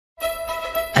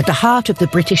At the heart of the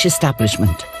British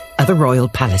establishment are the royal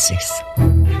palaces.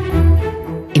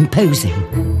 Imposing.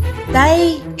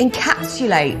 They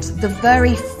encapsulate the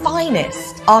very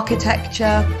finest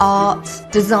architecture, art,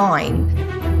 design.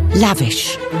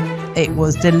 Lavish. It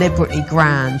was deliberately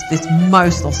grand, this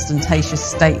most ostentatious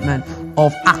statement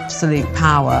of absolute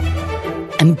power.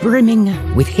 And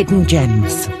brimming with hidden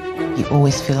gems. You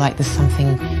always feel like there's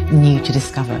something new to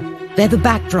discover. They're the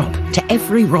backdrop to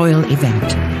every royal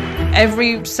event.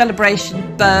 Every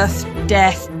celebration, birth,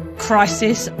 death,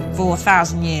 crisis for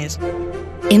 1,000 years.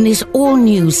 In this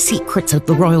all-new Secrets of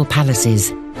the Royal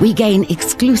Palaces, we gain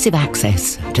exclusive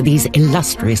access to these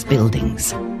illustrious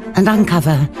buildings and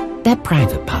uncover their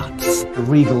private parts. The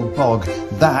regal bog,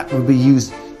 that would be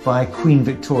used by Queen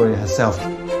Victoria herself.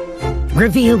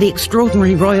 Reveal the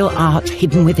extraordinary royal art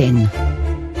hidden within.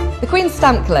 The Queen's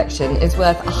stamp collection is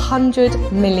worth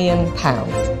 £100 million.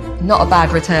 Not a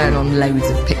bad return on loads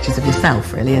of pictures of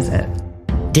yourself, really, is it?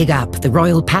 Dig up the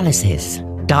royal palaces'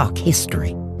 dark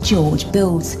history. George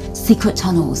builds secret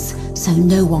tunnels so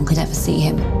no one could ever see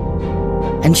him.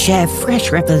 And share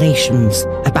fresh revelations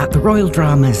about the royal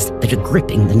dramas that are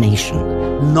gripping the nation.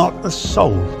 Not a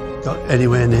soul got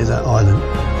anywhere near that island.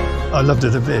 I loved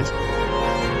it a bit.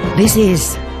 This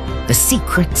is The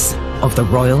Secrets of the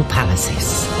Royal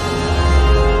Palaces.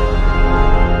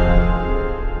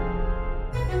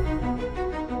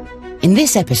 In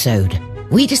this episode,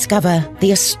 we discover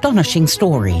the astonishing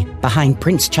story behind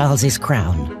Prince Charles's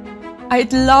crown.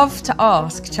 I'd love to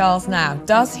ask Charles now,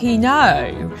 does he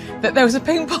know that there was a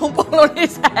ping pong ball on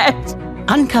his head?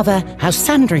 Uncover how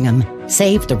Sandringham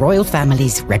saved the royal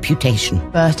family's reputation.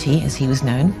 Bertie, as he was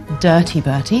known, Dirty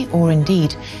Bertie, or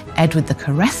indeed Edward the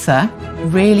Caresser,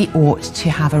 really ought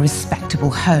to have a respectable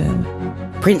home.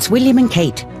 Prince William and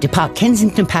Kate depart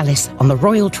Kensington Palace on the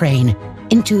royal train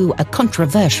into a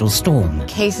controversial storm.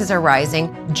 Cases are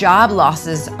rising, job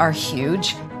losses are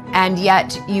huge, and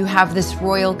yet you have this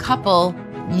royal couple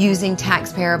using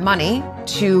taxpayer money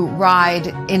to ride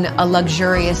in a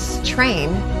luxurious train.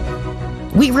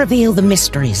 We reveal the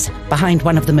mysteries behind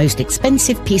one of the most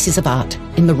expensive pieces of art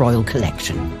in the royal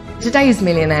collection. Today's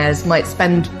millionaires might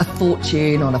spend a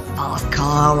fortune on a fast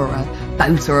car or a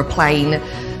boat or a plane.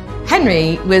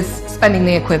 Henry was spending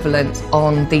the equivalent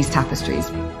on these tapestries.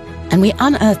 And we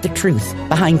unearth the truth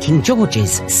behind King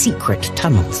George's secret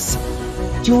tunnels.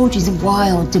 George's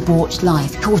wild, debauched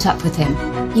life caught up with him.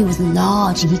 He was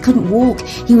large and he couldn't walk.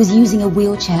 He was using a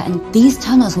wheelchair, and these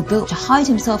tunnels were built to hide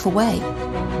himself away.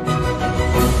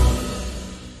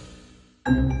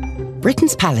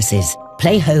 Britain's palaces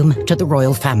play home to the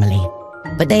royal family,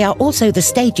 but they are also the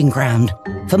staging ground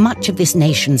for much of this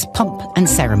nation's pomp and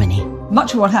ceremony.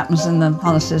 Much of what happens in the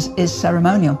palaces is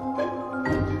ceremonial.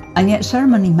 And yet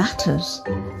ceremony matters.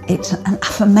 It's an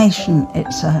affirmation,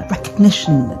 it's a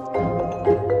recognition.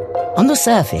 On the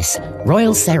surface,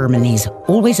 royal ceremonies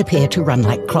always appear to run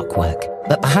like clockwork,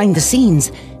 but behind the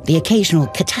scenes, the occasional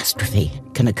catastrophe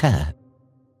can occur.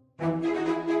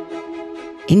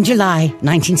 In July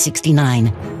 1969,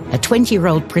 a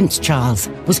 20-year-old Prince Charles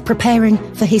was preparing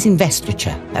for his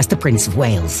investiture as the Prince of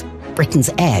Wales, Britain's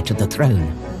heir to the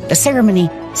throne. The ceremony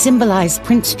symbolised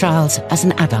Prince Charles as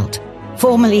an adult,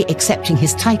 formally accepting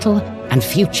his title and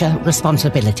future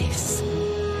responsibilities.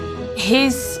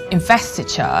 His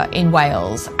investiture in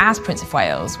Wales as Prince of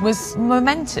Wales was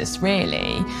momentous,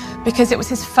 really, because it was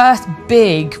his first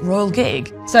big royal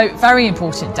gig. So, very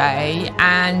important day,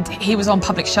 and he was on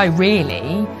public show,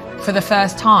 really, for the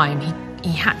first time.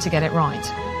 He had to get it right.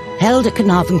 Held at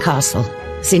Carnarvon Castle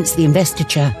since the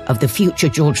investiture of the future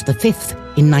George V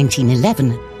in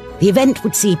 1911, the event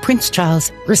would see Prince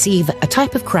Charles receive a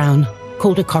type of crown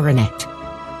called a coronet.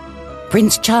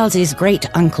 Prince Charles's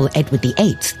great-uncle Edward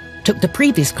VIII took the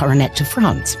previous coronet to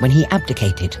France when he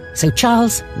abdicated, so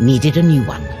Charles needed a new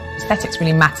one. Aesthetics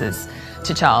really matters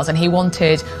to Charles, and he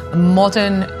wanted a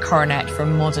modern coronet for a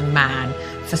modern man,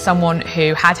 for someone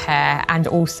who had hair and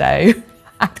also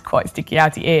had quite sticky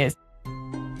outy ears.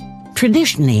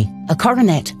 Traditionally, a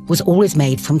coronet was always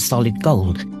made from solid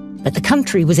gold, but the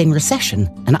country was in recession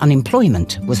and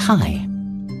unemployment was high.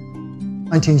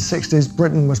 1960s,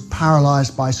 Britain was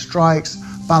paralysed by strikes,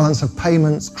 balance of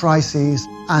payments, crises,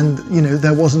 and,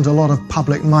 there wasn't a lot of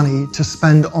public money to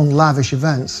spend on lavish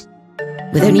events.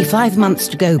 With only 5 months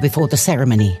to go before the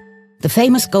ceremony, the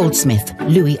famous goldsmith,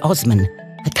 Louis Osman,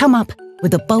 had come up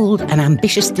with a bold and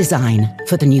ambitious design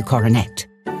for the new coronet.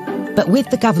 But with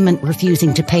the government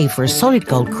refusing to pay for a solid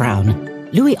gold crown,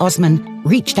 Louis Osman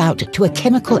reached out to a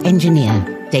chemical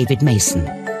engineer, David Mason.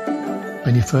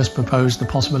 When he first proposed the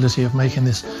possibility of making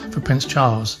this for Prince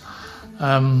Charles,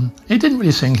 It didn't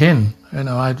really sink in. You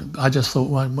know, I just thought,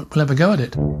 well, we'll have a go at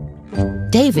it.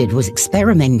 David was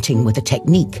experimenting with a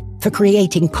technique for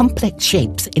creating complex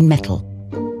shapes in metal.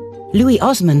 Louis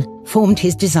Osman formed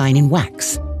his design in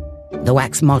wax. The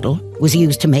wax model was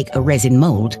used to make a resin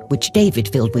mould, which David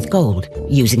filled with gold,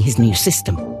 using his new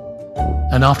system.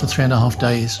 And after 3.5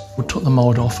 days, we took the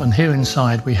mould off, and here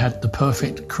inside we had the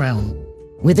perfect crown.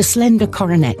 With a slender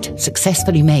coronet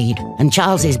successfully made and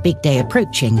Charles's big day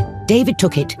approaching, David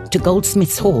took it to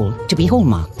Goldsmiths Hall to be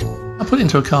hallmarked. I put it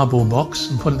into a cardboard box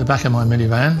and put it in the back of my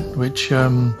minivan, which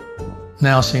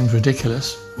now seems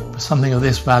ridiculous for something of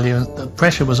this value. And the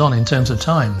pressure was on in terms of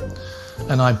time,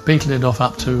 and I beatled it off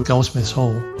up to Goldsmiths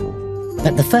Hall.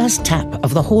 But the first tap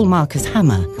of the hallmarker's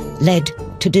hammer led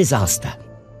to disaster.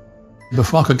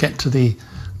 Before I could get to the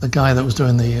guy that was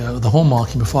doing the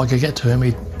hallmarking, before I could get to him,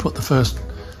 he put the first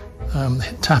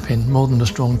tap in, more than a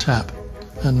strong tap,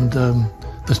 and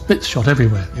the bits shot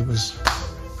everywhere. It was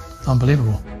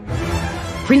unbelievable.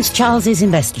 Prince Charles's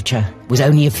investiture was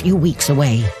only a few weeks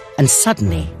away, and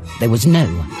suddenly there was no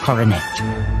coronet.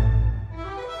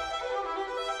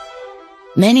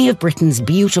 Many of Britain's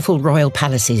beautiful royal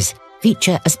palaces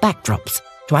feature as backdrops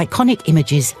to iconic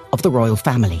images of the royal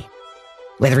family.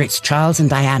 Whether it's Charles and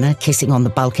Diana kissing on the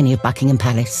balcony of Buckingham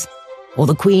Palace, or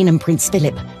the Queen and Prince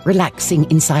Philip relaxing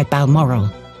inside Balmoral,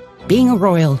 being a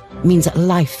royal means a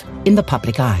life in the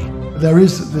public eye. There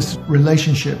is this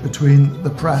relationship between the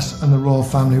press and the royal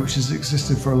family which has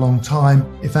existed for a long time.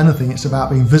 If anything, it's about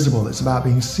being visible, it's about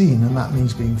being seen, and that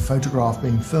means being photographed,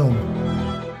 being filmed.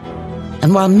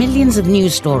 And while millions of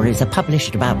news stories are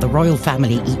published about the royal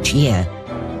family each year,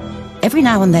 every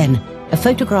now and then a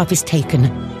photograph is taken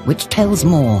which tells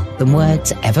more than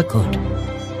words ever could.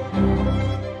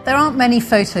 There aren't many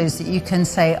photos that you can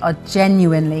say are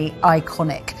genuinely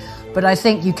iconic, but I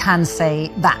think you can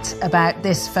say that about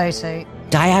this photo.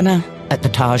 Diana at the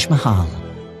Taj Mahal.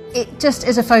 It just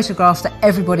is a photograph that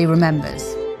everybody remembers.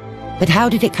 But how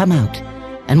did it come out?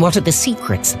 And what are the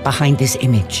secrets behind this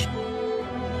image?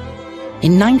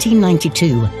 In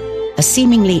 1992, a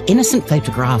seemingly innocent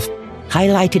photograph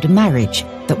highlighted a marriage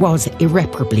that was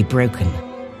irreparably broken.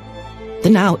 The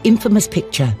now infamous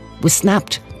picture was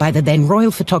snapped by the then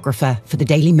royal photographer for the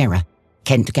Daily Mirror,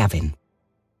 Kent Gavin.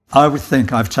 I would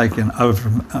think I've taken over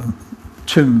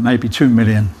maybe 2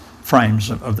 million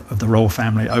frames of the royal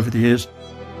family over the years.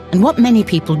 And what many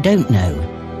people don't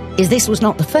know is this was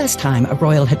not the first time a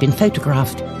royal had been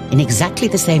photographed in exactly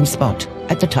the same spot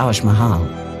at the Taj Mahal.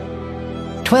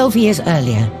 12 years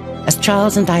earlier, as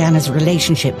Charles and Diana's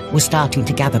relationship was starting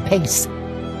to gather pace,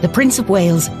 the Prince of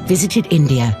Wales visited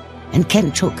India, and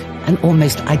Kent took an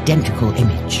almost identical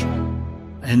image.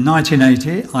 In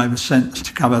 1980, I was sent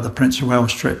to cover the Prince of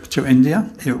Wales trip to India.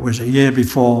 It was a year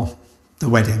before the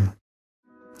wedding.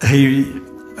 He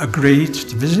agreed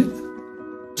to visit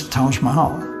the Taj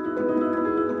Mahal.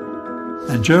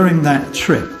 And during that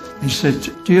trip, he said,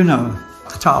 "Do you know,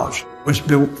 the Taj was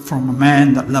built from a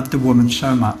man that loved a woman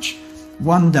so much.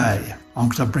 One day, I'm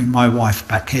going to bring my wife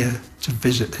back here to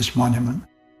visit this monument."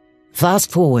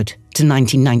 Fast forward to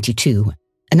 1992,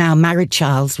 and now married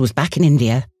Charles was back in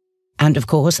India, and of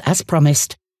course, as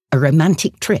promised, a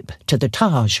romantic trip to the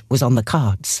Taj was on the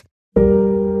cards.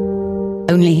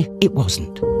 Only it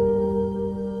wasn't.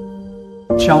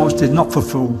 Charles did not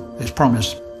fulfill his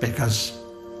promise because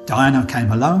Diana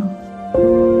came alone.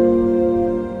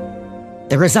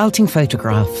 The resulting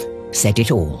photograph said it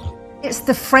all. It's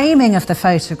the framing of the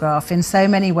photograph in so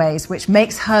many ways which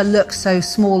makes her look so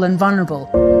small and vulnerable.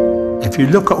 If you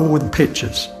look at all the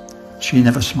pictures, she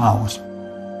never smiles.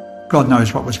 God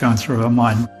knows what was going through her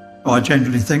mind. I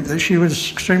genuinely think that she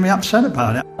was extremely upset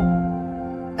about it.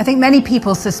 I think many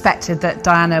people suspected that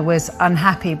Diana was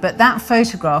unhappy, but that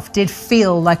photograph did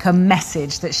feel like a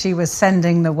message that she was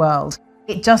sending the world.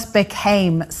 It just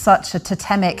became such a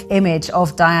totemic image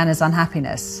of Diana's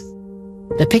unhappiness.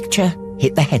 The picture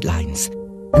hit the headlines,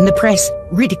 and the press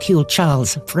ridiculed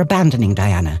Charles for abandoning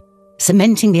Diana,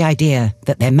 cementing the idea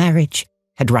that their marriage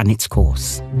had run its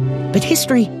course. But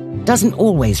history doesn't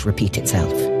always repeat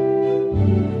itself.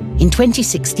 In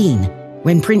 2016,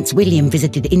 when Prince William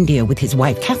visited India with his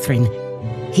wife Catherine,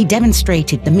 he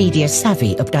demonstrated the media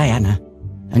savvy of Diana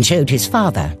and showed his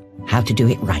father how to do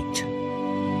it right.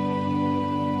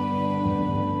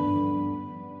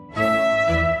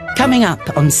 Coming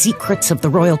up on Secrets of the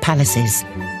Royal Palaces,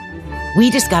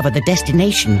 we discover the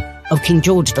destination of King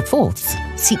George IV's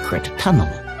secret tunnel.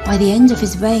 By the end of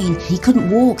his reign, he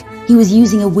couldn't walk. He was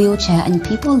using a wheelchair and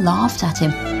people laughed at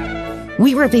him.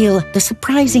 we reveal the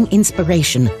surprising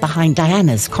inspiration behind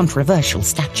Diana's controversial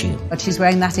statue. But she's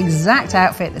wearing that exact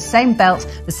outfit, the same belt,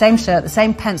 the same shirt, the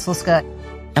same pencil skirt.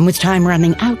 And with time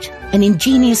running out, an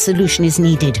ingenious solution is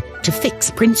needed to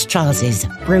fix Prince Charles's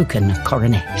broken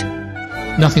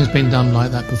coronet. Nothing's been done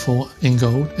like that before in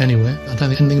gold anywhere. I don't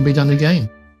think anything can be done again.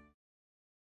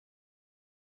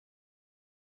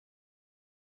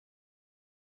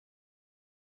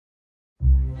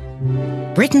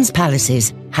 Britain's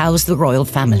palaces house the royal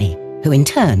family, who in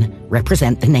turn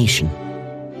represent the nation.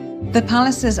 The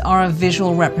palaces are a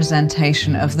visual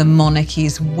representation of the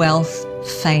monarchy's wealth,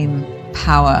 fame,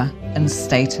 power, and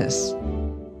status.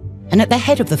 And at the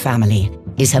head of the family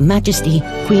is Her Majesty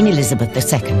Queen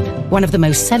Elizabeth II, one of the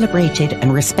most celebrated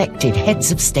and respected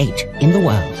heads of state in the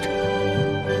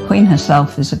world. Queen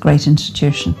herself is a great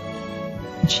institution,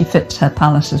 and she fits her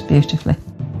palaces beautifully.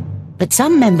 But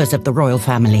some members of the royal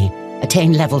family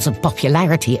attain levels of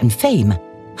popularity and fame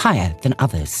higher than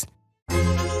others.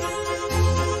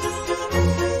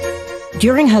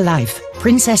 During her life,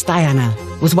 Princess Diana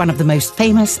was one of the most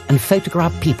famous and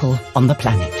photographed people on the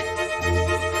planet.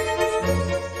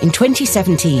 In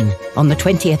 2017, on the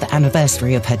 20th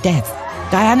anniversary of her death,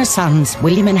 Diana's sons,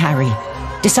 William and Harry,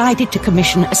 decided to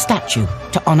commission a statue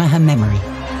to honour her memory.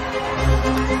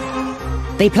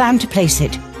 They planned to place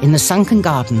it in the sunken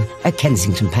garden at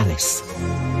Kensington Palace.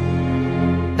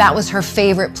 That was her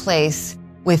favorite place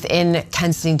within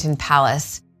Kensington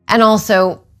Palace, and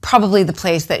also probably the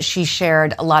place that she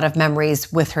shared a lot of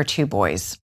memories with her two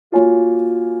boys.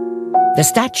 The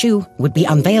statue would be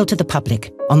unveiled to the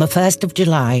public on the 1st of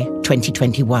July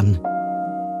 2021,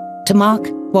 to mark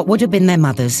what would have been their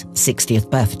mother's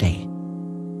 60th birthday.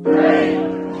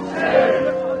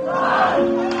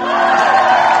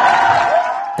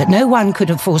 But no one could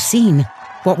have foreseen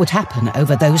what would happen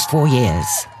over those 4 years.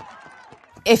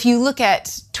 If you look at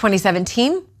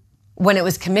 2017, when it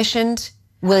was commissioned,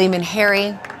 William and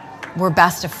Harry were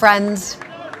best of friends.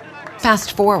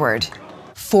 Fast forward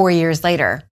 4 years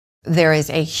later, there is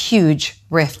a huge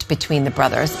rift between the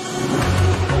brothers.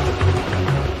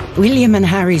 William and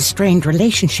Harry's strained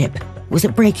relationship was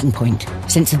at breaking point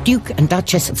since the Duke and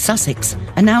Duchess of Sussex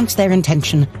announced their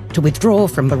intention to withdraw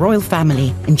from the royal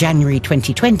family in January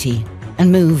 2020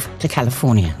 and move to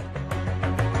California.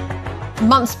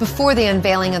 Months before the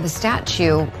unveiling of the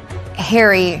statue,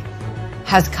 Harry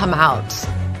has come out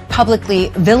publicly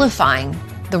vilifying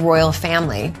the royal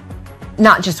family,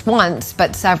 not just once,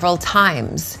 but several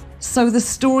times. So the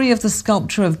story of the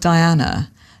sculpture of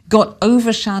Diana got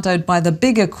overshadowed by the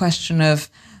bigger question of,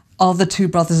 are the two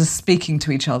brothers speaking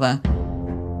to each other?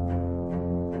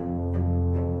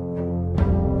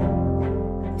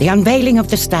 The unveiling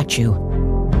of the statue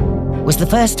was the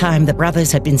first time the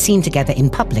brothers had been seen together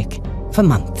in public for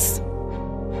months.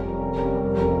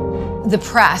 The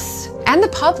press and the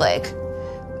public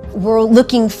were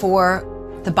looking for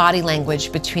the body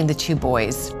language between the two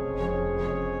boys.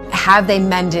 Have they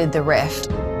mended the rift?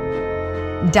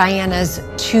 Diana's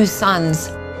two sons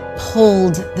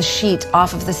pulled the sheet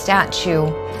off of the statue.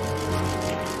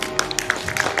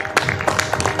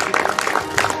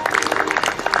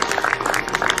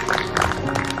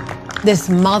 This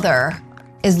mother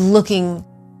is looking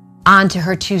onto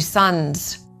her two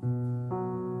sons.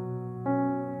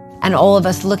 And all of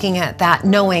us looking at that,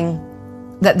 knowing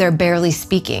that they're barely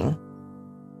speaking.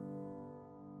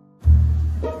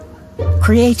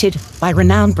 Created by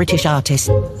renowned British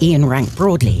artist Ian Rank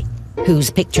Broadley,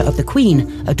 whose picture of the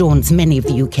Queen adorns many of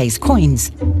the UK's coins,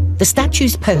 the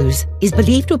statue's pose is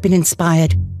believed to have been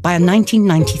inspired by a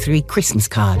 1993 Christmas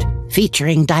card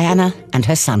featuring Diana and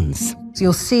her sons. So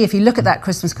you'll see, if you look at that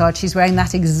Christmas card, she's wearing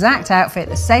that exact outfit,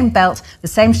 the same belt, the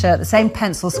same shirt, the same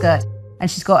pencil skirt, and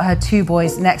she's got her two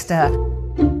boys next to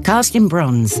her. Cast in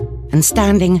bronze and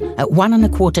standing at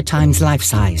 1¼ times life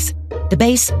size, the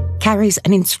base carries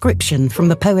an inscription from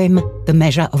the poem The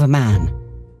Measure of a Man.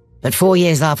 But 4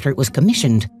 years after it was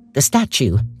commissioned, the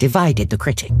statue divided the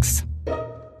critics.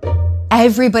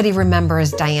 Everybody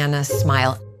remembers Diana's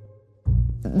smile.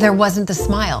 There wasn't the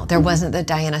smile. There wasn't the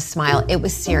Diana smile. It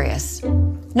was serious.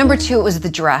 Number two, it was the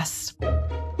dress.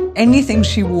 Anything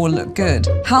she wore looked good.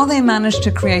 How they managed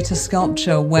to create a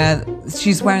sculpture where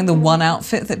she's wearing the one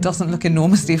outfit that doesn't look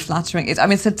enormously flattering,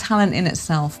 it's a talent in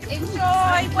itself. Enjoy.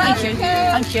 Thank you.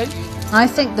 Thank you. I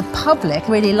think the public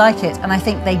really like it, and I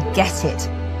think they get it.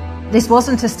 This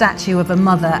wasn't a statue of a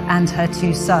mother and her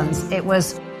two sons. It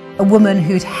was a woman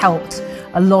who'd helped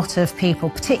a lot of people,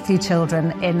 particularly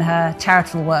children, in her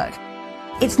charitable work.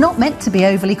 It's not meant to be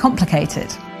overly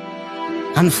complicated.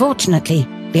 Unfortunately,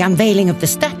 the unveiling of the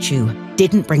statue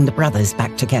didn't bring the brothers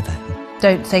back together.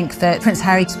 don't think that Prince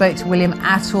Harry spoke to William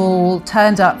at all,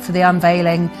 turned up for the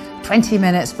unveiling 20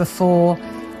 minutes before,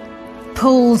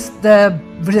 pulls the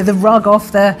rug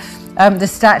off the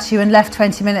statue and left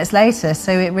 20 minutes later.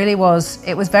 So it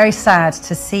was very sad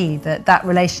to see that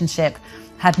relationship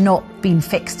had not been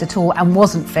fixed at all and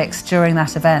wasn't fixed during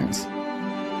that event.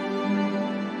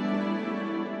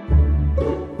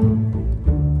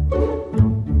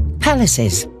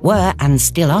 Palaces were and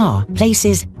still are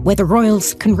places where the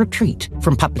royals can retreat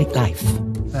from public life.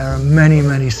 There are many,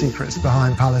 many secrets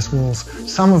behind palace walls,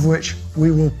 some of which we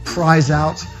will prize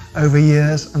out over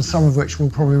years and some of which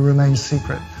will probably remain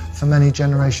secret for many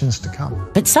generations to come.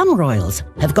 But some royals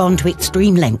have gone to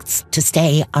extreme lengths to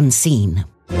stay unseen.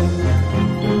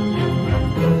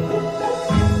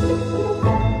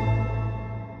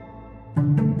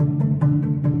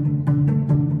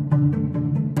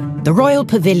 The Royal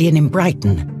Pavilion in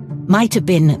Brighton might have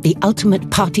been the ultimate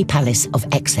party palace of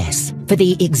excess for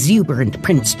the exuberant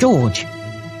Prince George,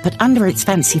 but under its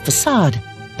fancy facade,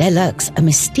 there lurks a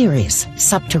mysterious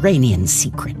subterranean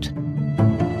secret.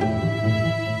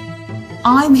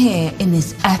 I'm here in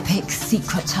this epic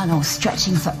secret tunnel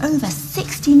stretching for over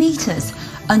 60 metres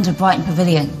under Brighton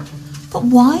Pavilion. But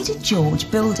why did George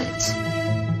build it?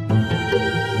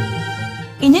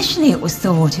 Initially it was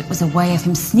thought it was a way of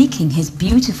him sneaking his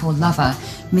beautiful lover,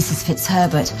 Mrs.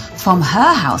 Fitzherbert, from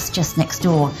her house just next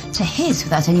door to his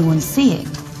without anyone seeing.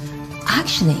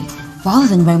 Actually, rather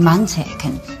than romantic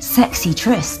and sexy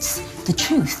trysts, the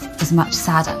truth is much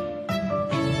sadder.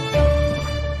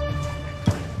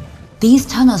 These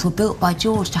tunnels were built by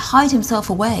George to hide himself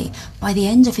away. By the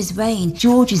end of his reign,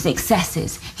 George's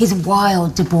excesses, his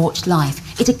wild, debauched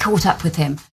life, it had caught up with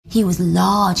him. He was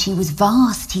large, he was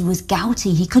vast, he was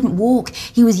gouty, he couldn't walk,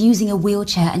 he was using a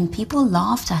wheelchair, and people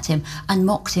laughed at him and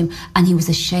mocked him, and he was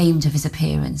ashamed of his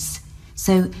appearance.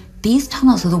 So these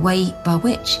tunnels were the way by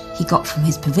which he got from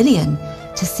his pavilion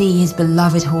to see his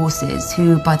beloved horses,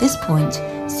 who by this point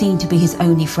seemed to be his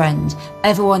only friend.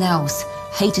 Everyone else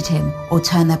hated him or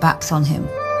turned their backs on him.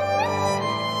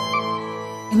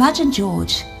 Imagine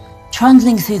George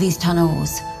trundling through these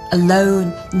tunnels,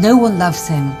 alone, no one loves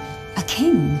him. A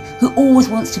king who always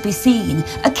wants to be seen,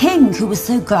 a king who was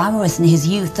so glamorous in his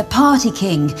youth, the party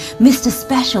king, Mr.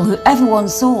 Special, who everyone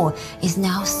saw, is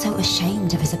now so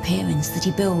ashamed of his appearance that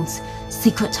he builds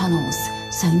secret tunnels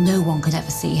so no one could ever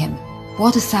see him.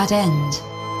 What a sad end.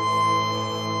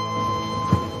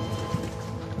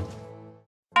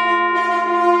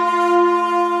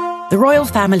 The royal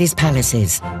family's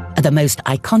palaces are the most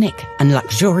iconic and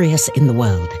luxurious in the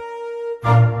world.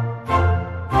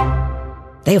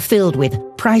 They are filled with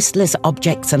priceless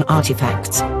objects and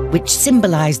artifacts which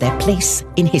symbolize their place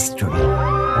in history.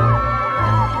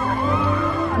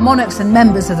 Monarchs and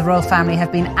members of the royal family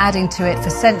have been adding to it for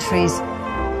centuries.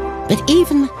 But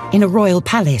even in a royal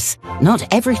palace,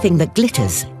 not everything that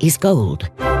glitters is gold.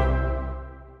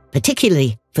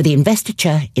 Particularly for the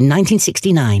investiture in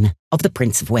 1969 of the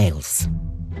Prince of Wales.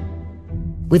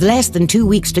 With less than 2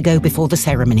 weeks to go before the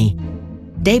ceremony,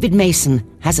 David Mason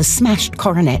has a smashed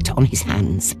coronet on his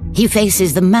hands. He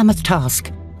faces the mammoth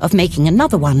task of making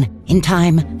another one in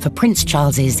time for Prince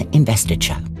Charles's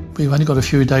investiture. We've only got a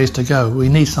few days to go. We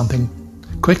need something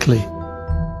quickly.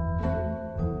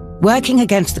 Working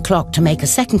against the clock to make a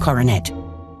second coronet,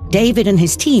 David and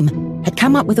his team had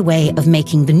come up with a way of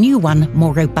making the new one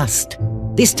more robust,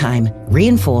 this time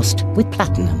reinforced with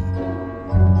platinum.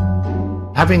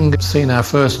 Having seen our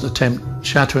first attempt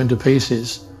shatter into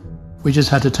pieces, we just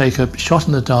had to take a shot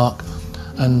in the dark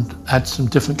and add some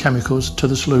different chemicals to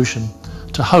the solution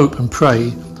to hope and pray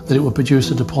that it would produce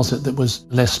a deposit that was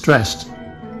less stressed.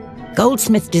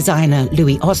 Goldsmith designer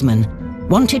Louis Osman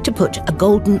wanted to put a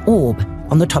golden orb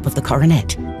on the top of the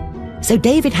coronet. So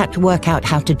David had to work out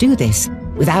how to do this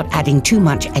without adding too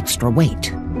much extra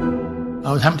weight.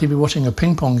 I happened to be watching a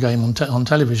ping pong game on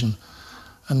television,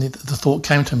 and the thought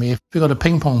came to me, if we got a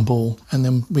ping pong ball and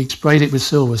then we sprayed it with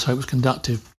silver so it was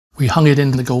conductive, we hung it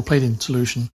in the gold plating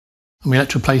solution and we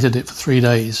electroplated it for 3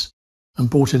 days and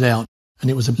brought it out, and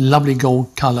it was a lovely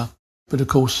gold colour. But of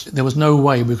course there was no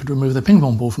way we could remove the ping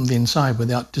pong ball from the inside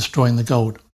without destroying the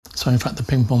gold. So in fact the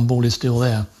ping pong ball is still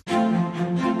there.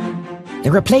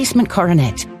 The replacement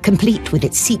coronet, complete with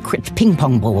its secret ping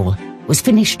pong ball, was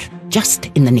finished just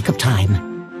in the nick of time.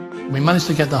 We managed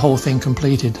to get the whole thing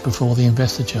completed before the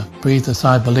investiture. Breathed a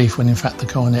sigh of relief when in fact the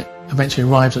coronet eventually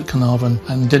arrived at Carnarvon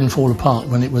and didn't fall apart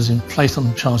when it was placed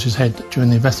on Charles's head during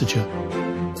the investiture.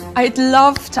 I'd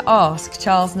love to ask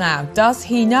Charles now, does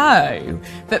he know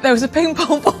that there was a ping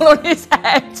pong ball on his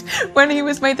head when he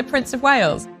was made the Prince of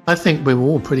Wales? I think we were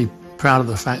all pretty proud of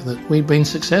the fact that we'd been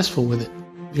successful with it.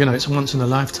 You know, it's once in a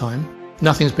lifetime.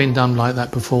 Nothing's been done like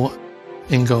that before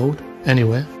in gold,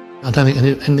 anywhere. I don't think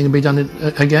anything can be done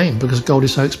again because gold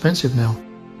is so expensive now.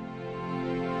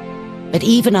 But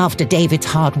even after David's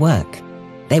hard work,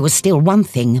 there was still one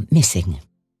thing missing.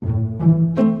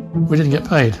 We didn't get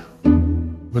paid.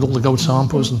 With all the gold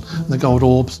samples and the gold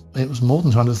orbs, it was more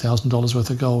than $200,000 worth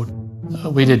of gold.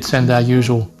 We did send our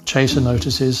usual chaser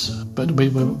notices, but we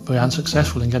were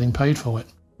unsuccessful in getting paid for it.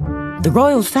 The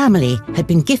royal family had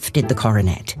been gifted the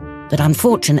coronet, but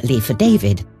unfortunately for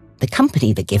David, the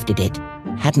company that gifted it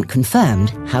hadn't confirmed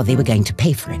how they were going to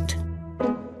pay for it.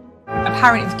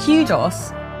 Apparently the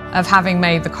kudos of having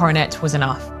made the coronet was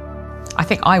enough. I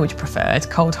think I would have preferred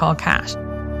cold hard cash.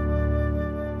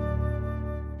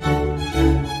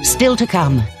 Still to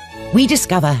come, we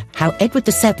discover how Edward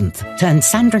VII turned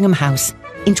Sandringham House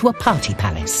into a party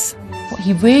palace. What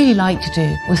he really liked to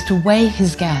do was to weigh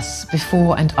his guests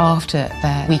before and after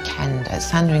their weekend at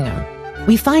Sandringham.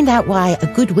 We find out why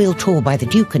a goodwill tour by the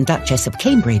Duke and Duchess of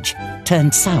Cambridge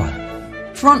turned sour.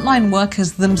 Frontline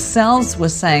workers themselves were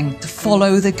saying to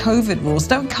follow the COVID rules,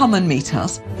 don't come and meet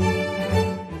us.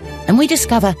 And we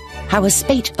discover how a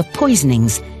spate of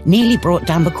poisonings nearly brought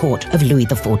down the court of Louis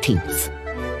XIV.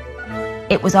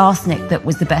 It was arsenic that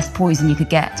was the best poison you could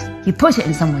get. You put it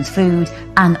in someone's food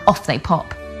and off they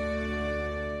pop.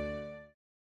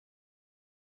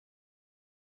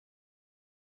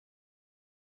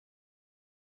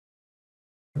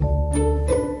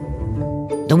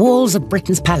 The walls of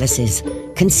Britain's palaces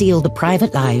conceal the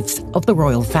private lives of the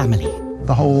royal family.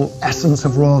 The whole essence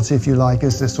of royalty, if you like,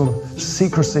 is this sort of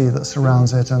secrecy that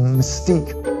surrounds it and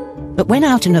mystique. But when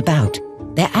out and about,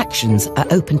 their actions are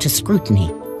open to scrutiny.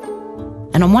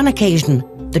 And on one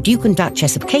occasion, the Duke and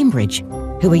Duchess of Cambridge,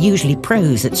 who are usually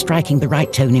pros at striking the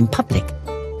right tone in public,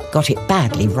 got it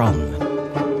badly wrong.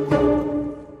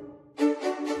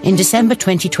 In December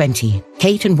 2020,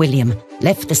 Kate and William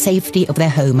left the safety of their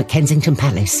home at Kensington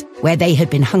Palace, where they had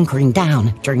been hunkering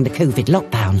down during the COVID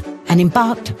lockdown, and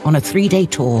embarked on a 3-day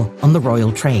tour on the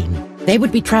royal train. They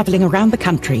would be travelling around the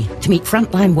country to meet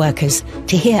frontline workers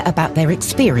to hear about their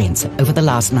experience over the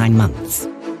last 9 months.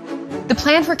 The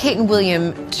plan for Kate and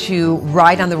William to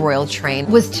ride on the royal train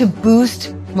was to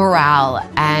boost morale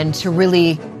and to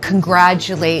really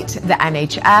congratulate the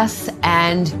NHS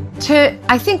and to,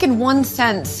 I think in one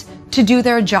sense, to do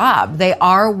their job. They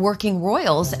are working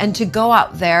royals, and to go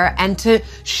out there and to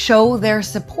show their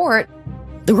support.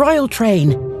 The royal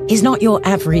train is not your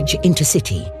average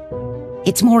intercity.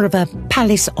 It's more of a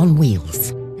palace on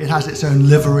wheels. It has its own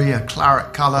livery, a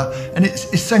claret colour, and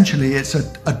it's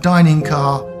a dining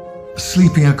car,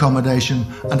 sleeping accommodation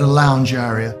and a lounge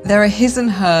area. There are his and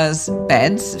hers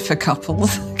beds for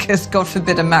couples, because God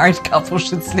forbid a married couple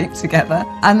should sleep together.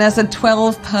 And there's a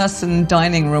 12-person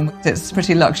dining room. It's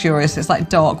pretty luxurious. It's like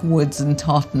dark woods and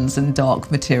tartans and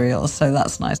dark materials, so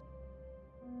that's nice.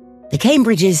 The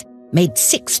Cambridges made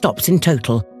 6 stops in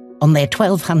total on their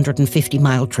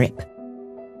 1,250-mile trip.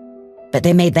 But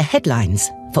they made the headlines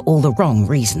for all the wrong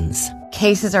reasons.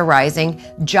 Cases are rising,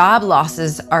 job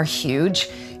losses are huge.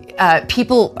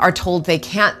 People are told they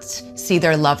can't see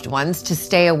their loved ones, to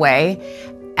stay away,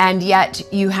 and yet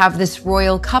you have this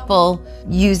royal couple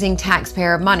using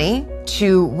taxpayer money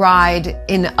to ride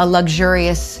in a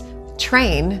luxurious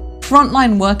train.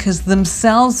 Frontline workers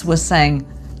themselves were saying,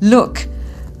 look,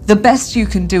 the best you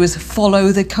can do is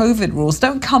follow the COVID rules.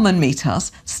 Don't come and meet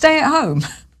us. Stay at home.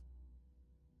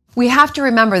 We have to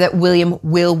remember that William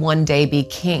will one day be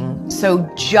king. So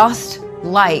just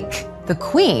like the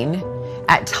Queen,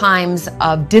 at times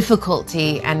of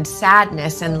difficulty and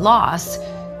sadness and loss,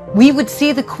 we would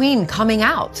see the Queen coming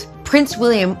out. Prince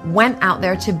William went out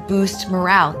there to boost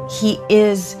morale. He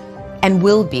is and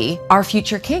will be our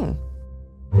future king.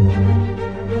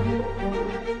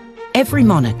 Every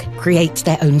monarch creates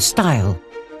their own style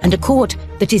and a court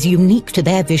that is unique to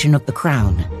their vision of the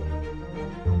crown.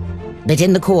 But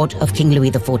in the court of King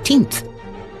Louis XIV,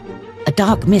 a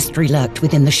dark mystery lurked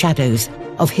within the shadows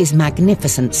of his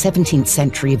magnificent 17th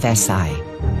century Versailles,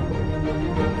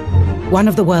 one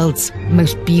of the world's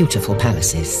most beautiful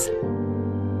palaces.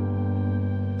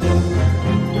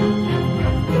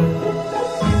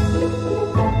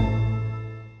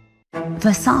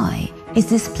 Versailles is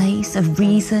this place of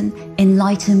reason,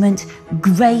 enlightenment,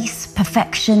 grace,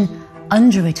 perfection.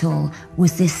 Under it all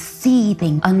was this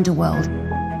seething underworld.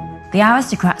 The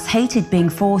aristocrats hated being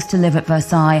forced to live at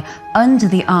Versailles under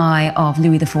the eye of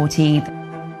Louis XIV.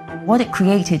 What it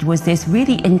created was this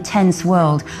really intense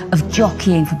world of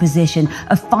jockeying for position,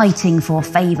 of fighting for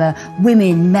favour,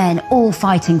 women, men, all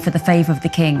fighting for the favour of the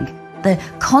king. The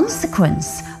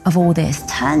consequence of all this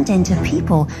turned into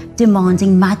people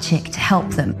demanding magic to help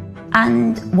them.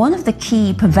 And one of the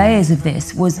key purveyors of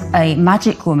this was a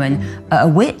magic woman, a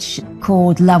witch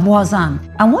called La Voisin.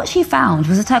 And what she found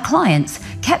was that her clients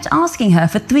kept asking her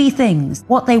for three things.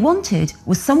 What they wanted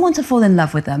was someone to fall in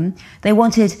love with them. They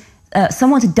wanted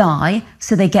someone to die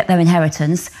so they get their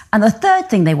inheritance. And the third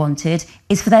thing they wanted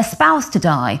is for their spouse to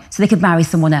die so they could marry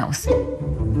someone else.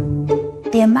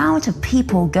 The amount of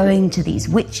people going to these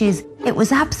witches, it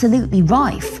was absolutely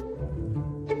rife.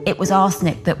 It was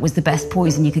arsenic that was the best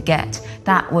poison you could get.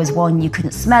 That was one you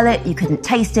couldn't smell it, you couldn't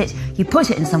taste it, you put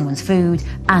it in someone's food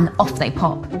and off they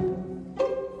pop.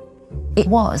 It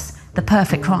was the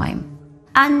perfect crime.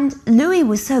 And Louis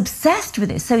was so obsessed with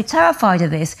this, so terrified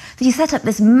of this, that he set up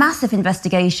this massive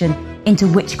investigation into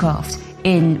witchcraft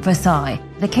in Versailles.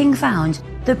 The king found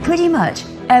that pretty much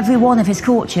every one of his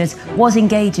courtiers was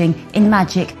engaging in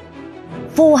magic.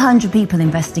 400 people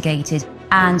investigated,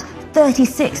 and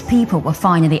 36 people were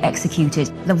finally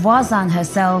executed. La Voisin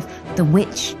herself, the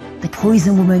witch, the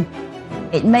poison woman.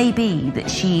 It may be that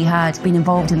she had been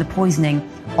involved in the poisoning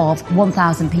of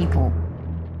 1,000 people.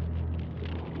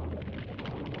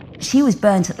 She was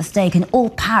burnt at the stake, and all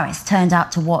Paris turned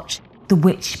out to watch the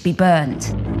witch be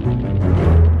burnt.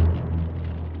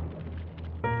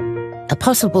 A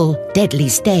possible deadly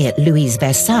stay at Louis'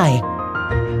 Versailles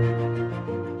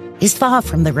is far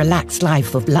from the relaxed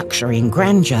life of luxury and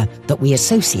grandeur that we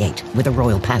associate with a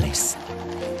royal palace.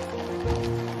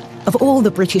 Of all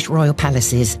the British royal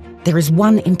palaces, there is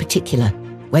one in particular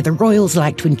where the royals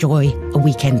like to enjoy a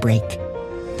weekend break: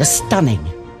 the stunning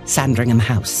Sandringham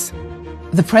House.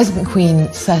 The present Queen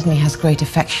certainly has great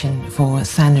affection for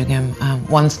Sandringham.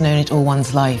 One's known it all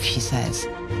one's life, she says.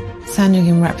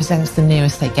 Sandringham represents the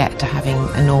nearest they get to having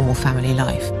a normal family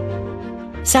life.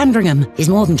 Sandringham is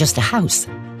more than just a house.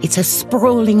 It's a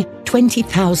sprawling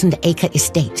 20,000-acre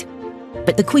estate.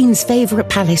 But the Queen's favourite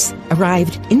palace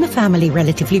arrived in the family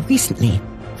relatively recently,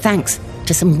 thanks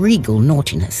to some regal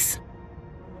naughtiness.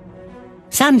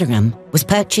 Sandringham was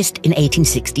purchased in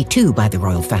 1862 by the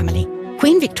royal family.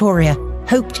 Queen Victoria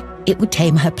hoped it would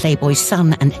tame her playboy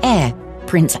son and heir,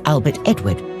 Prince Albert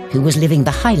Edward, who was living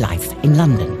the high life in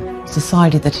London. It's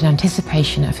decided that in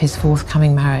anticipation of his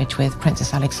forthcoming marriage with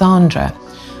Princess Alexandra,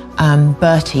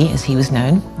 Bertie, as he was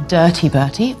known, Dirty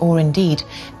Bertie, or indeed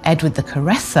Edward the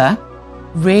Caresser,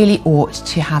 really ought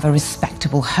to have a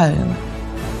respectable home.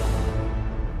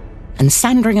 And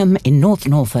Sandringham in North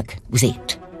Norfolk was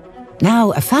it.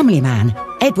 Now a family man,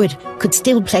 Edward could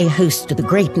still play host to the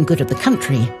great and good of the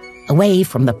country, away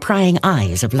from the prying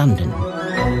eyes of London.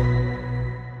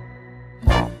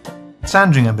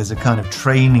 Sandringham is a kind of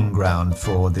training ground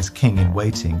for this king in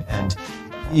waiting, and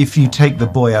if you take the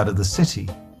boy out of the city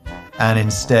and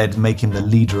instead make him the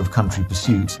leader of country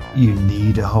pursuit, you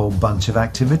need a whole bunch of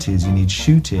activities. You need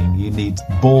shooting, you need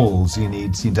balls, you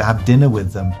need to have dinner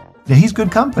with them. Now, he's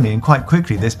good company, and quite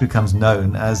quickly this becomes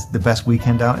known as the best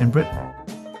weekend out in Britain.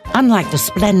 Unlike the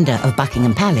splendour of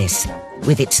Buckingham Palace,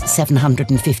 with its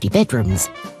 750 bedrooms,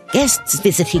 guests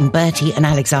visiting Bertie and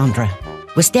Alexandra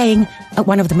were staying at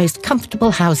one of the most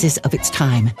comfortable houses of its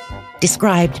time,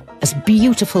 described as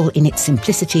beautiful in its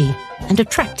simplicity and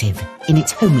attractive in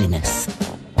its homeliness.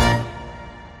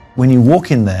 When you walk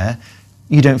in there,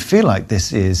 you don't feel like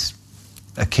this is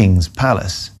a king's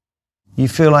palace. You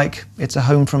feel like it's a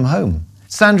home from home.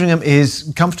 Sandringham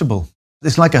is comfortable.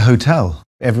 It's like a hotel.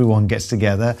 Everyone gets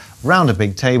together round a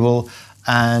big table,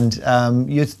 and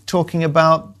you're talking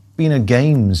about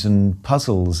games and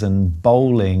puzzles and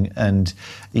bowling and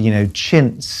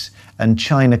chintz and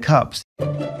china cups.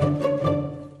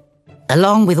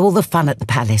 Along with all the fun at the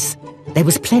palace, there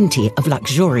was plenty of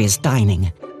luxurious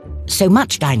dining. So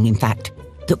much dining, in fact,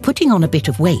 that putting on a bit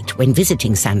of weight when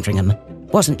visiting Sandringham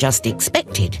wasn't just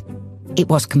expected, it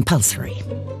was compulsory.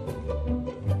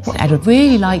 What Edward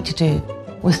really liked to do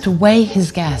was to weigh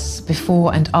his guests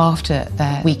before and after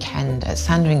their weekend at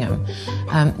Sandringham.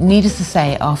 Needless to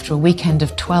say, after a weekend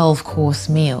of 12-course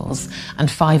meals, and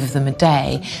 5 of them a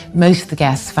day, most of the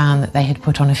guests found that they had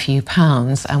put on a few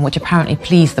pounds, which apparently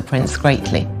pleased the prince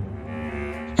greatly.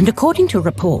 And according to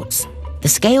reports, the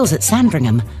scales at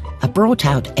Sandringham are brought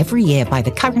out every year by the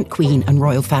current Queen and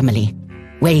royal family,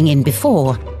 weighing in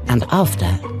before and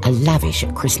after a lavish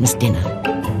Christmas dinner.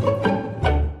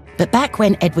 But back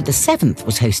when Edward VII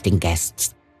was hosting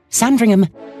guests, Sandringham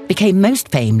became most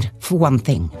famed for one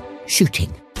thing: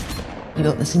 shooting. He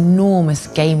built this enormous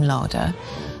game larder,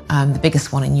 the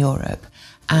biggest one in Europe,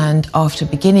 and after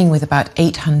beginning with about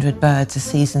 800 birds a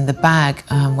season, the bag,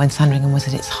 when Sandringham was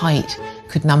at its height,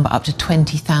 could number up to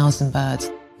 20,000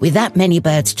 birds. With that many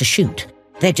birds to shoot,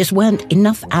 there just weren't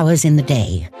enough hours in the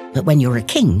day. But when you're a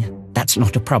king, that's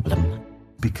not a problem.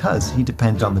 because he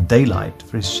depended on the daylight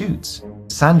for his shoots.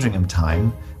 Sandringham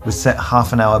time was set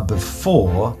half an hour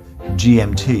before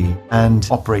GMT and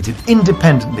operated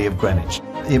independently of Greenwich.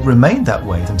 It remained that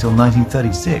way until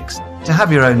 1936. To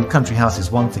have your own country house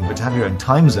is one thing, but to have your own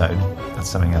time zone, that's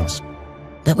something else.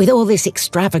 But with all this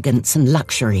extravagance and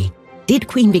luxury, did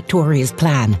Queen Victoria's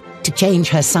plan to change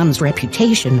her son's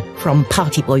reputation from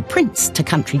party boy prince to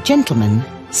country gentleman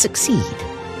succeed?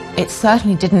 It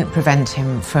certainly didn't prevent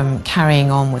him from carrying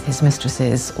on with his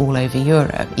mistresses all over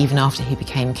Europe, even after he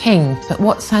became king. But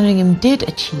what Sandringham did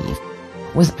achieve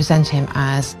was present him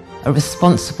as a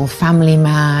responsible family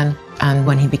man, and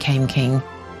when he became king,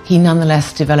 he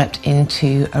nonetheless developed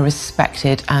into a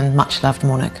respected and much-loved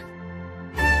monarch.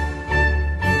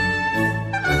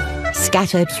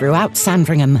 Scattered throughout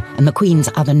Sandringham and the Queen's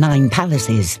other 9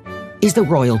 palaces is the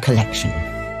Royal Collection.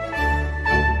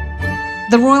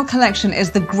 The Royal Collection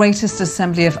is the greatest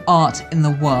assembly of art in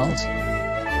the world.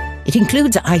 It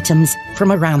includes items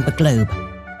from around the globe,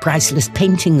 priceless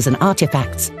paintings and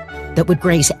artifacts that would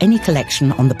grace any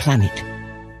collection on the planet.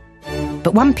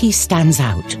 But one piece stands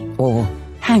out, or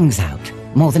hangs out,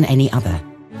 more than any other.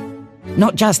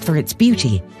 Not just for its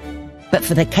beauty, but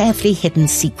for the carefully hidden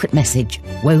secret message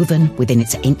woven within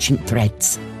its ancient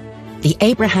threads. The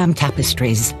Abraham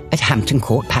tapestries at Hampton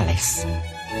Court Palace.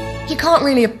 You can't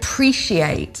really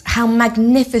appreciate how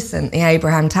magnificent the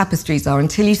Abraham tapestries are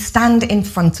until you stand in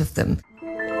front of them.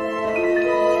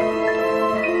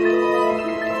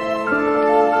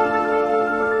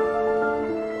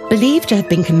 Believed to have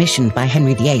been commissioned by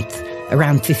Henry VIII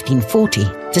around 1540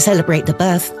 to celebrate the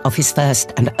birth of his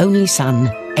first and only son,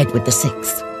 Edward VI.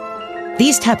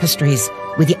 These tapestries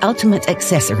were the ultimate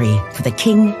accessory for the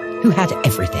king who had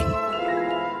everything.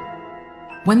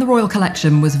 When the Royal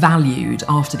Collection was valued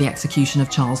after the execution of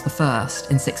Charles I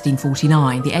in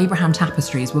 1649, the Abraham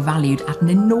tapestries were valued at an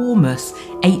enormous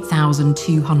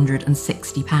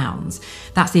 £8,260.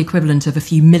 That's the equivalent of a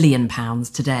few £1 million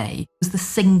today. It was the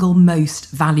single most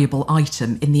valuable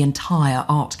item in the entire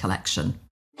art collection.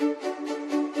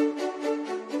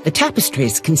 The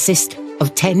tapestries consist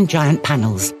of 10 giant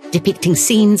panels depicting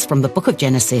scenes from the Book of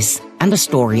Genesis and the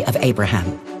story of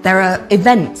Abraham. There are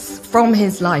events from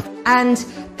his life, and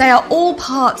they are all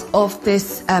part of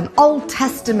this Old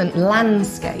Testament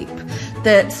landscape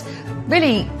that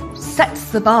really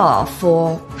sets the bar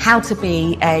for how to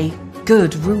be a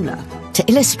good ruler. To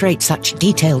illustrate such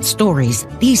detailed stories,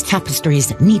 these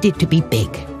tapestries needed to be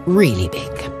big, really big.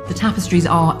 The tapestries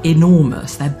are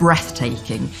enormous, they're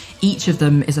breathtaking. Each of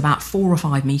them is about 4 or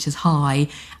 5 metres high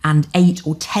and 8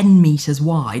 or 10 metres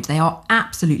wide. They are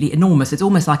absolutely enormous. It's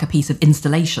almost like a piece of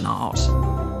installation art.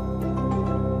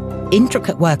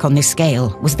 Intricate work on this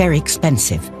scale was very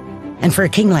expensive, and for a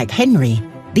king like Henry,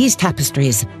 these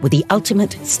tapestries were the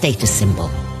ultimate status symbol.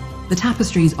 The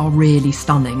tapestries are really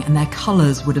stunning, and their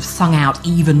colours would have sung out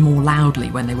even more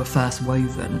loudly when they were first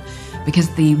woven, because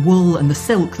the wool and the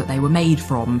silk that they were made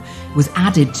from was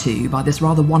added to by this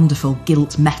rather wonderful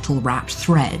gilt metal wrapped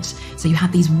thread. So you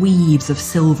had these weaves of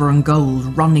silver and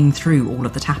gold running through all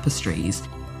of the tapestries.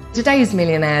 Today's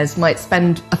millionaires might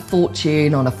spend a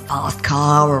fortune on a fast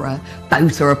car or a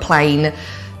boat or a plane.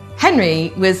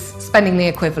 Henry was spending the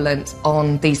equivalent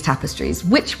on these tapestries,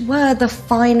 which were the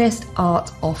finest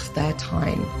art of their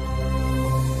time.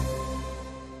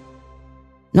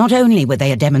 Not only were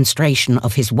they a demonstration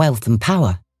of his wealth and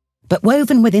power, but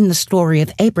woven within the story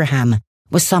of Abraham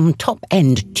was some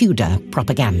top-end Tudor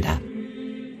propaganda.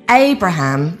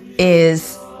 Abraham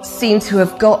is seen to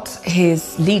have got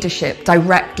his leadership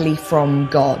directly from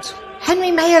God.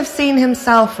 Henry may have seen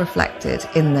himself reflected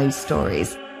in those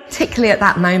stories, particularly at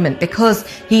that moment because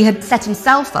he had set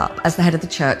himself up as the head of the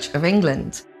Church of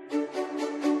England.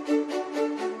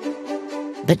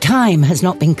 The time has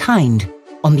not been kind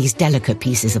on these delicate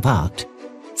pieces of art.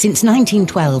 Since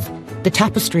 1912, the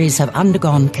tapestries have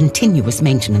undergone continuous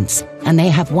maintenance, and they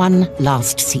have one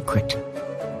last secret.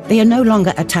 They are no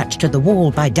longer attached to the wall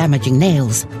by damaging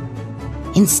nails.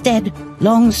 Instead,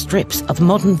 long strips of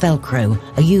modern Velcro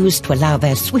are used to allow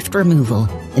their swift removal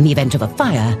in the event of a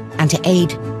fire and to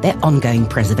aid their ongoing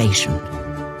preservation.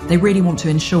 They really want to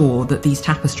ensure that these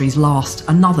tapestries last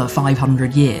another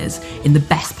 500 years in the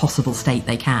best possible state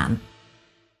they can.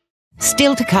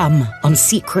 Still to come on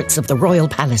Secrets of the Royal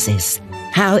Palaces,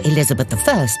 how Elizabeth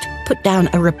I put down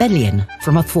a rebellion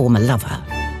from a former lover.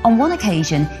 On one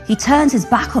occasion, he turns his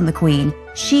back on the Queen,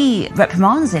 she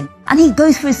reprimands him, and he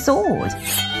goes for his sword.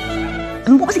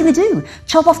 And what was he going to do?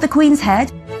 Chop off the Queen's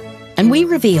head? And we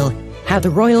reveal how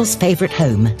the royals' favourite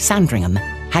home, Sandringham,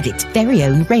 had its very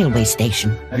own railway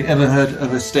station. Have you ever heard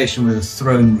of a station with a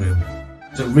throne room?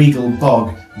 It's a regal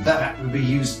bog. That would be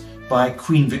used by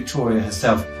Queen Victoria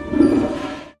herself.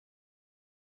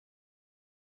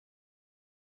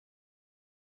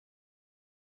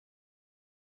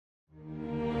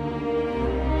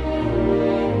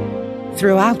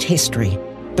 Throughout history,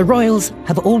 the royals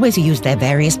have always used their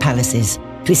various palaces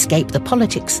to escape the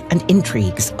politics and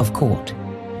intrigues of court.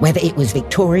 Whether it was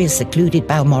Victoria's secluded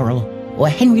Balmoral or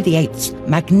Henry VIII's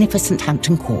magnificent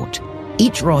Hampton Court,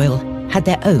 each royal had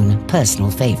their own personal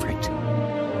favourite.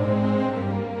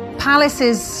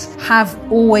 Palaces have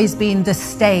always been the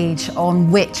stage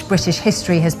on which British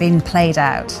history has been played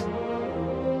out.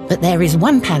 But there is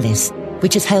one palace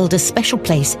which has held a special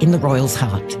place in the royals'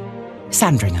 heart: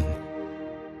 Sandringham.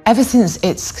 Ever since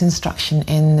its construction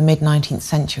in the mid-19th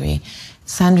century,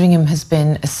 Sandringham has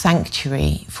been a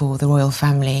sanctuary for the royal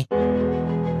family.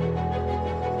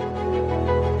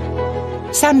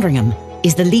 Sandringham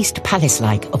is the least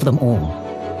palace-like of them all.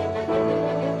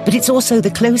 But it's also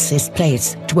the closest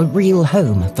place to a real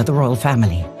home for the royal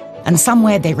family, and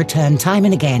somewhere they return time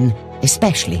and again,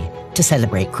 especially to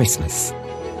celebrate Christmas.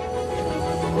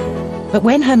 But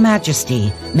when Her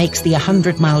Majesty makes the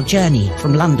 100-mile journey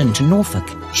from London to Norfolk,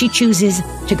 she chooses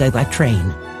to go by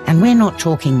train. And we're not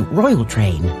talking royal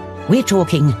train, we're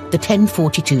talking the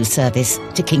 10:42 service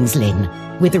to King's Lynn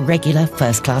with a regular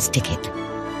first-class ticket.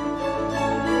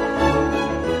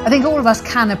 I think all of us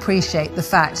can appreciate the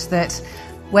fact that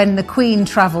when the Queen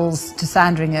travels to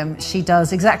Sandringham, she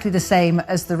does exactly the same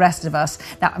as the rest of us.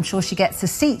 Now, I'm sure she gets a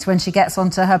seat when she gets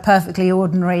onto her perfectly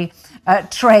ordinary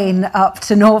train up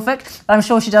to Norfolk. I'm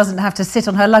sure she doesn't have to sit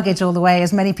on her luggage all the way,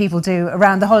 as many people do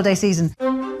around the holiday season.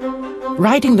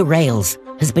 Riding the rails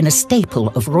has been a staple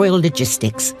of royal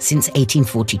logistics since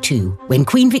 1842, when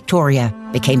Queen Victoria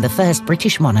became the first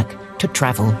British monarch to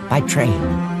travel by train.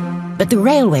 But the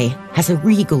railway has a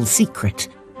regal secret,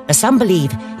 as some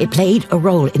believe it played a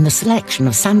role in the selection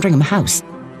of Sandringham House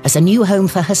as a new home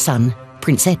for her son,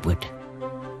 Prince Edward.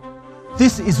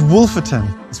 This is Wolferton.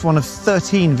 It's one of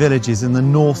 13 villages in the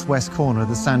northwest corner of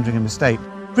the Sandringham estate.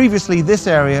 Previously, this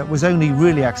area was only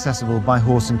really accessible by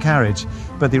horse and carriage,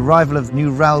 but the arrival of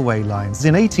new railway lines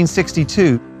in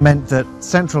 1862 meant that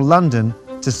central London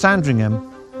to Sandringham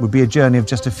would be a journey of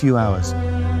just a few hours.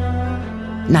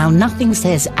 Now, nothing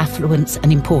says affluence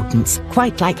and importance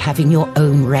quite like having your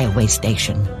own railway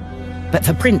station. But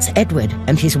for Prince Edward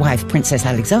and his wife, Princess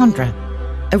Alexandra,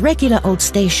 a regular old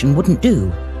station wouldn't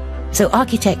do. So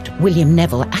architect William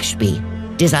Neville Ashby,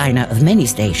 designer of many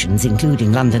stations,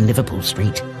 including London Liverpool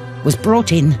Street, was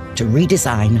brought in to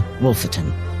redesign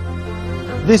Wolferton.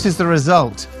 This is the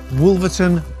result,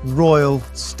 Wolverton Royal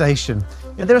Station.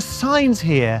 There are signs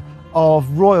here of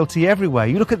royalty everywhere.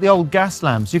 You look at the old gas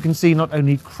lamps, you can see not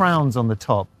only crowns on the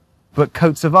top, but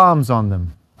coats of arms on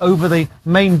them. Over the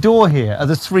main door here are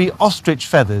the 3 ostrich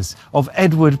feathers of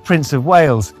Edward, Prince of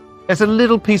Wales. It's a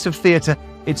little piece of theatre.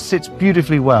 It sits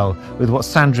beautifully well with what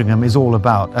Sandringham is all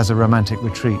about as a romantic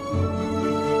retreat.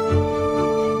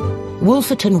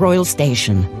 Wolferton Royal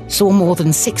Station saw more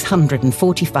than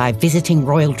 645 visiting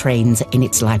royal trains in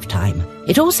its lifetime.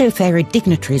 It also ferried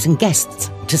dignitaries and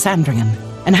guests to Sandringham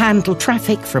and handled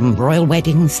traffic from royal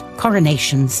weddings,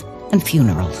 coronations and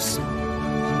funerals.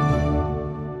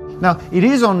 Now, it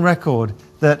is on record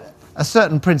that a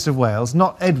certain Prince of Wales,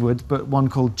 not Edward, but one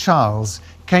called Charles,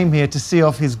 came here to see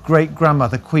off his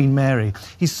great-grandmother, Queen Mary.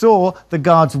 He saw the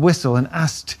guards whistle and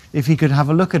asked if he could have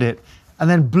a look at it, and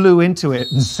then blew into it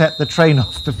and set the train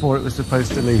off before it was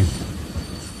supposed to leave.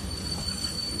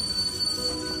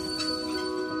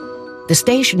 The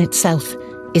station itself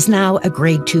is now a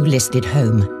Grade 2 listed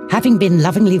home. Having been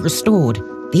lovingly restored,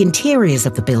 the interiors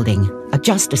of the building are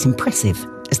just as impressive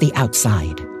as the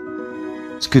outside.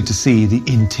 It's good to see the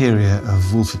interior of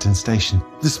Wolferton Station.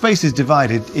 The space is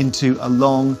divided into a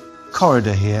long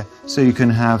corridor here, so you can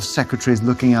have secretaries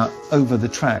looking out over the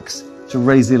tracks to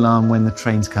raise the alarm when the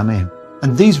trains come in.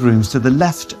 And these rooms to the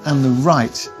left and the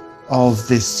right of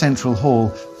this central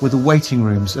hall were the waiting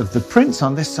rooms of the prince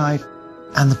on this side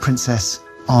and the princess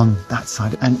on that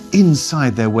side. And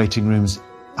inside their waiting rooms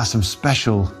are some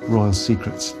special royal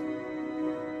secrets.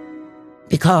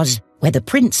 Because whether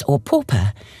prince or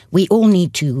pauper, we all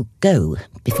need to go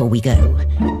before we go.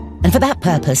 And for that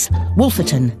purpose,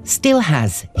 Wolferton still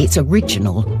has its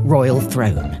original royal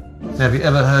throne. Now, have you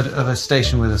ever heard of a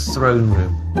station with a throne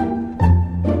room?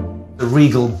 The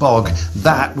regal bog,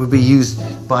 that would be used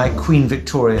by Queen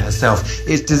Victoria herself.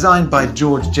 It's designed by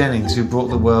George Jennings, who brought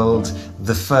the world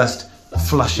the first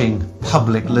Flushing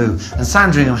public loo. And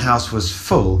Sandringham House was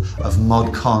full of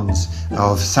mod cons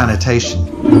of sanitation.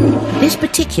 This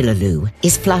particular loo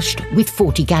is flushed with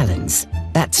 40 gallons.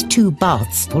 That's 2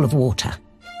 baths full of water.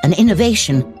 an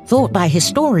innovation thought by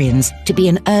historians to be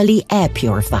an early air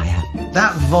purifier.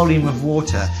 That volume of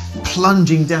water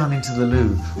plunging down into the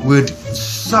loo would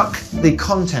suck the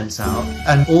contents out,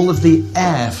 and all of the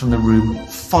air from the room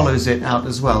follows it out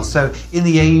as well. So in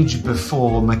the age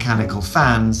before mechanical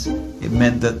fans, it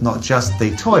meant that not just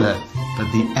the toilet,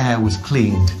 but the air was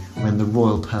cleaned when the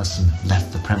royal person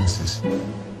left the premises.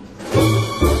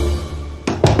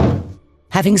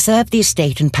 Having served the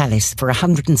estate and palace for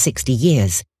 160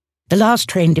 years, the last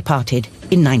train departed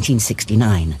in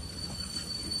 1969.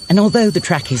 And although the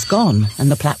track is gone and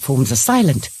the platforms are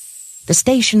silent, the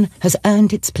station has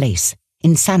earned its place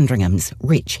in Sandringham's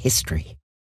rich history.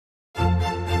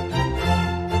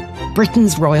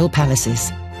 Britain's royal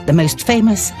palaces, the most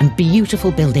famous and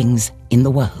beautiful buildings in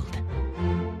the world.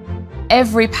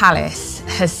 Every palace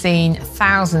has seen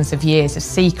thousands of years of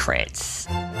secrets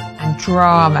and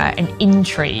drama and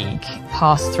intrigue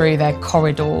pass through their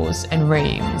corridors and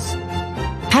rooms.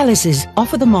 Palaces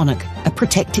offer the monarch a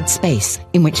protected space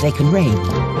in which they can reign.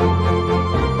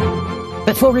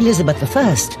 But for Elizabeth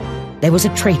I, there was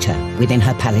a traitor within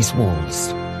her palace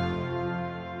walls.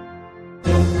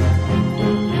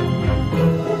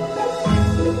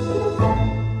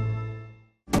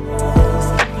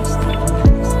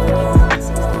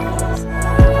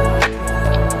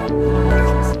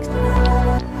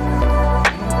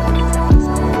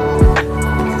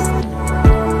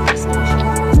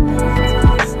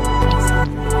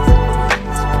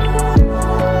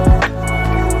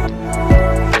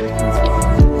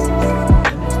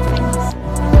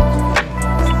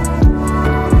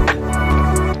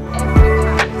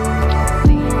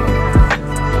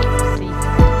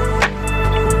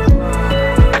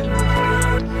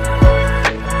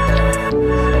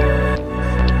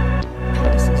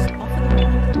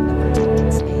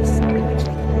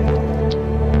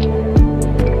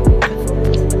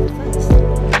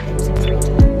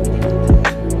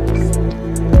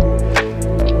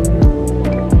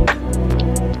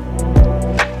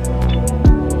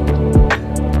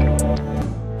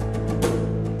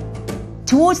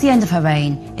 Towards the end of her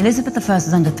reign, Elizabeth I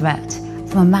was under threat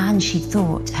from a man she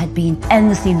thought had been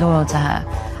endlessly loyal to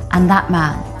her, and that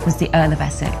man was the Earl of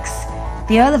Essex.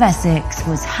 The Earl of Essex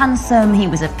was handsome, he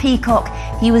was a peacock,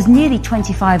 he was nearly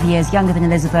 25 years younger than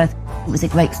Elizabeth, he was a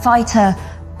great fighter,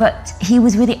 but he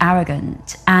was really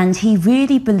arrogant, and he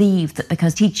really believed that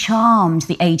because he charmed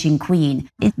the aging queen,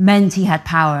 it meant he had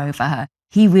power over her.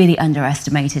 He really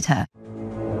underestimated her.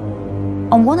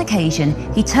 On one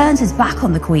occasion, he turns his back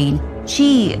on the queen,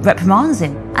 she reprimands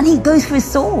him, and he goes for his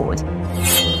sword.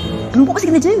 And what was he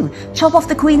going to do? Chop off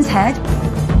the queen's head?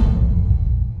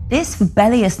 This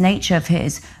rebellious nature of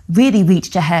his really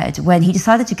reached a head when he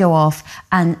decided to go off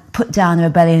and put down a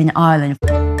rebellion in Ireland.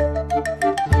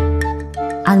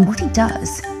 And what he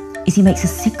does is he makes a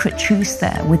secret truce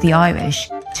there with the Irish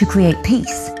to create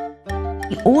peace.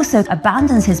 He also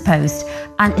abandons his post,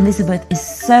 and Elizabeth is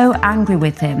so angry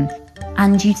with him.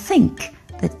 And you'd think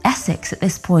that Essex at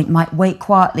this point might wait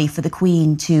quietly for the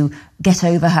Queen to get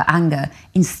over her anger.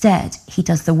 Instead, he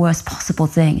does the worst possible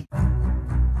thing.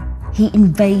 He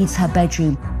invades her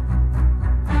bedroom.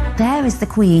 There is the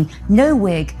Queen, no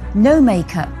wig, no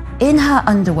makeup, in her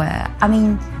underwear. I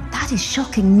mean, that is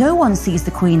shocking. No one sees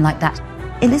the Queen like that.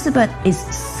 Elizabeth is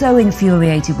so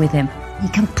infuriated with him. He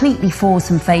completely falls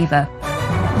from favour.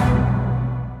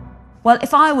 Well,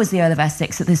 if I was the Earl of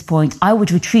Essex at this point, I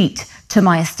would retreat to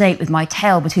my estate with my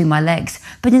tail between my legs.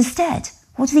 But instead,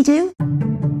 what does he do?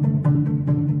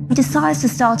 He decides to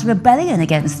start a rebellion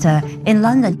against her in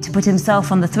London to put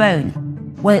himself on the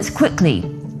throne. Well, it's quickly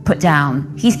put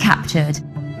down. He's captured.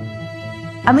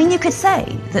 I mean, you could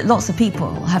say that lots of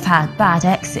people have had bad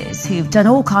exes who've done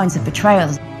all kinds of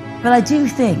betrayals. But I do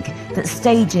think that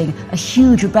staging a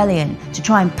huge rebellion to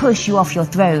try and push you off your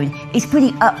throne is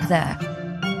pretty up there.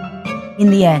 In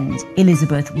the end,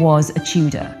 Elizabeth was a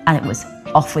Tudor, and it was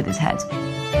off with his head.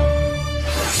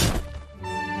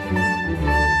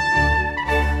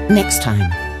 Next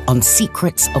time on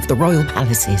Secrets of the Royal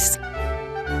Palaces.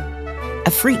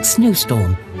 A freak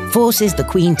snowstorm forces the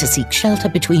Queen to seek shelter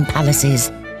between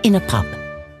palaces in a pub.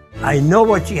 I know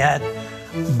what she had,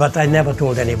 but I never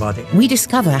told anybody. We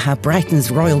discover how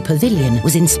Brighton's Royal Pavilion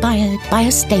was inspired by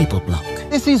a stable block.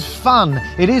 This is fun.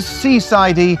 It is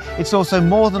seasidey. It's also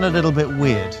more than a little bit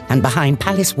weird. And behind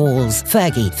palace walls,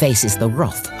 Fergie faces the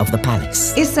wrath of the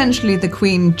palace. Essentially, the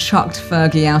Queen chucked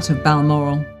Fergie out of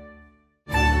Balmoral.